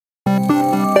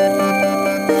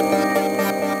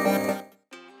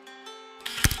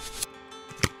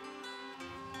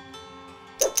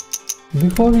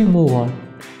Before we move on,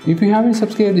 if you haven't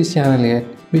subscribed this channel yet,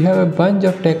 we have a bunch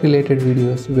of tech related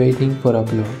videos waiting for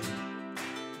upload.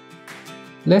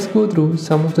 Let's go through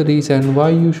some of the reasons why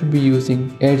you should be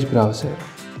using Edge browser.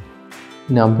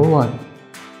 Number 1.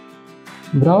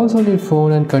 Browse on your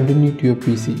phone and continue to your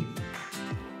PC.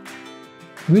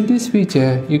 With this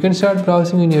feature, you can start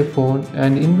browsing on your phone,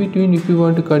 and in between, if you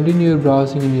want to continue your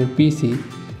browsing on your PC,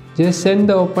 just send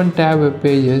the open tab web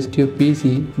pages to your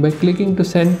PC by clicking to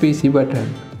Send PC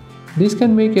button. This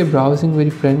can make your browsing very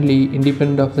friendly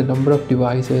independent of the number of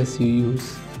devices you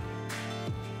use.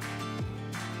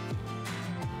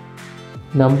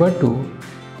 Number 2.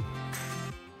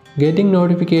 Getting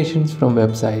notifications from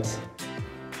websites.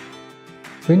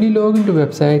 When you log into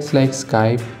websites like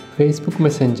Skype, Facebook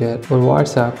Messenger or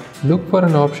WhatsApp, look for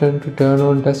an option to turn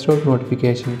on desktop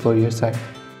notification for your site.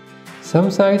 Some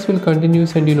sites will continue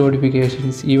send you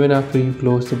notifications even after you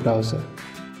close the browser.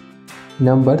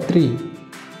 Number 3.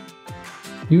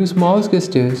 Use mouse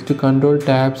gestures to control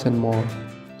tabs and more.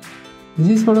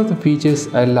 This is one of the features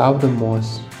I love the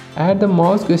most. Add the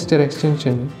mouse gesture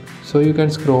extension so you can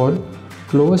scroll,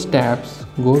 close tabs,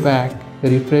 go back,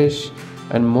 refresh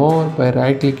and more by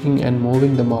right-clicking and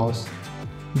moving the mouse.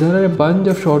 There are a bunch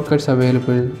of shortcuts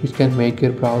available which can make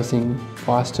your browsing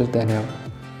faster than ever.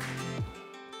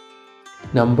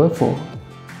 Number 4.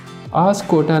 Ask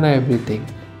Cortana everything.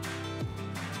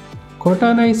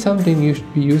 Cortana is something you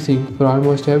should be using for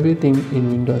almost everything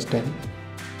in Windows 10.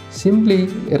 Simply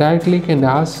right-click and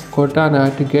ask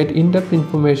Cortana to get in-depth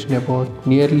information about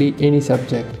nearly any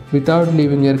subject without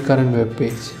leaving your current web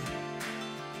page.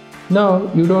 Now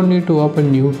you don't need to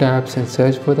open new tabs and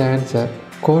search for the answer.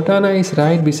 Cortana is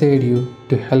right beside you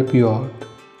to help you out.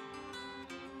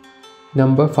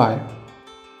 Number 5.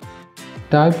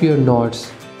 Type your notes.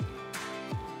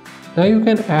 Now you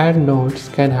can add notes,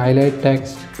 can highlight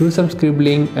text, do some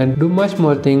scribbling and do much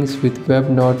more things with Web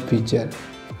Note feature.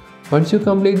 Once you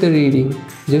complete the reading,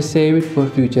 just save it for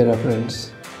future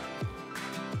reference.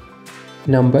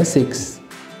 Number 6.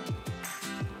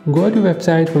 Go to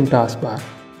website from taskbar.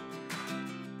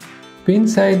 Pin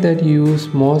site that you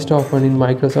use most often in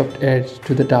Microsoft Edge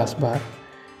to the taskbar.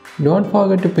 Don't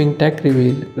forget to pin Tech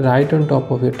Reveal right on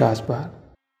top of your taskbar.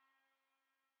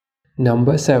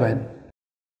 Number 7.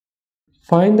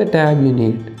 Find the tab you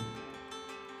need.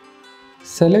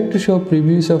 Select to show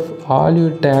previews of all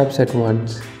your tabs at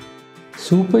once.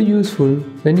 Super useful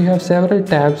when you have several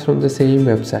tabs from the same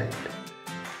website.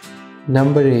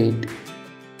 Number 8.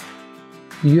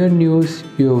 Your news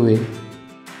your way.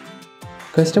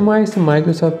 Customize the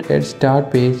Microsoft Edge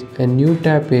start page and new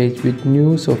tab page with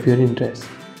news of your interest.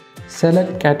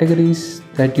 Select categories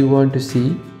that you want to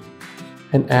see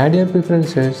and add your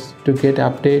preferences to get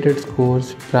updated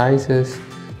scores, prices,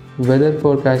 weather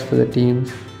forecast for the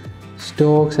teams,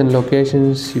 stocks and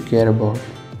locations you care about.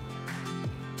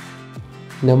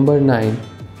 Number 9.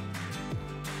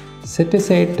 Set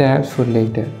aside tabs for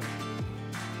later.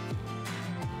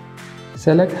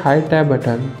 Select Hide tab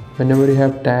button whenever you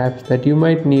have tabs that you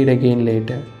might need again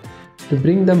later. To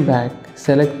bring them back,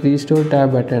 select Restore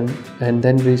tab button and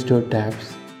then restore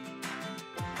tabs.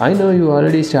 I know you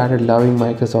already started loving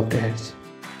Microsoft Edge.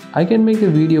 I can make the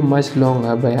video much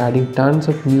longer by adding tons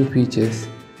of new features.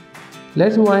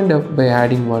 Let's wind up by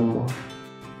adding one more.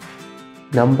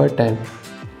 Number 10.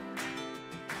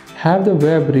 Have the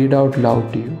web read out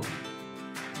loud to you.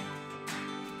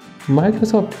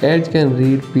 Microsoft Edge can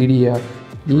read PDF,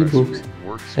 ebooks,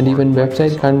 and even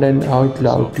website content out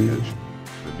loud to you.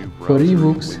 For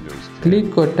ebooks,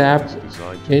 click or tap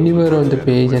anywhere on the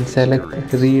page and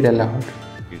select Read Aloud.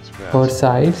 For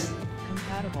sites,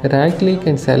 right-click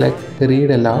and select Read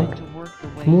Aloud.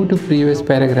 Move to previous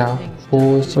paragraph,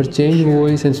 pause, or change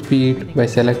voice and speed by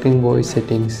selecting voice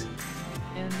settings.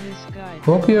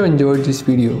 Hope you have enjoyed this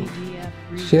video.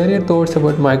 Share your thoughts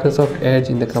about Microsoft Edge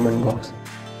in the comment box.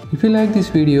 If you like this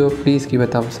video, please give a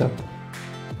thumbs up.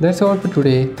 That's all for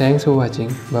today. Thanks for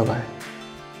watching. Bye bye.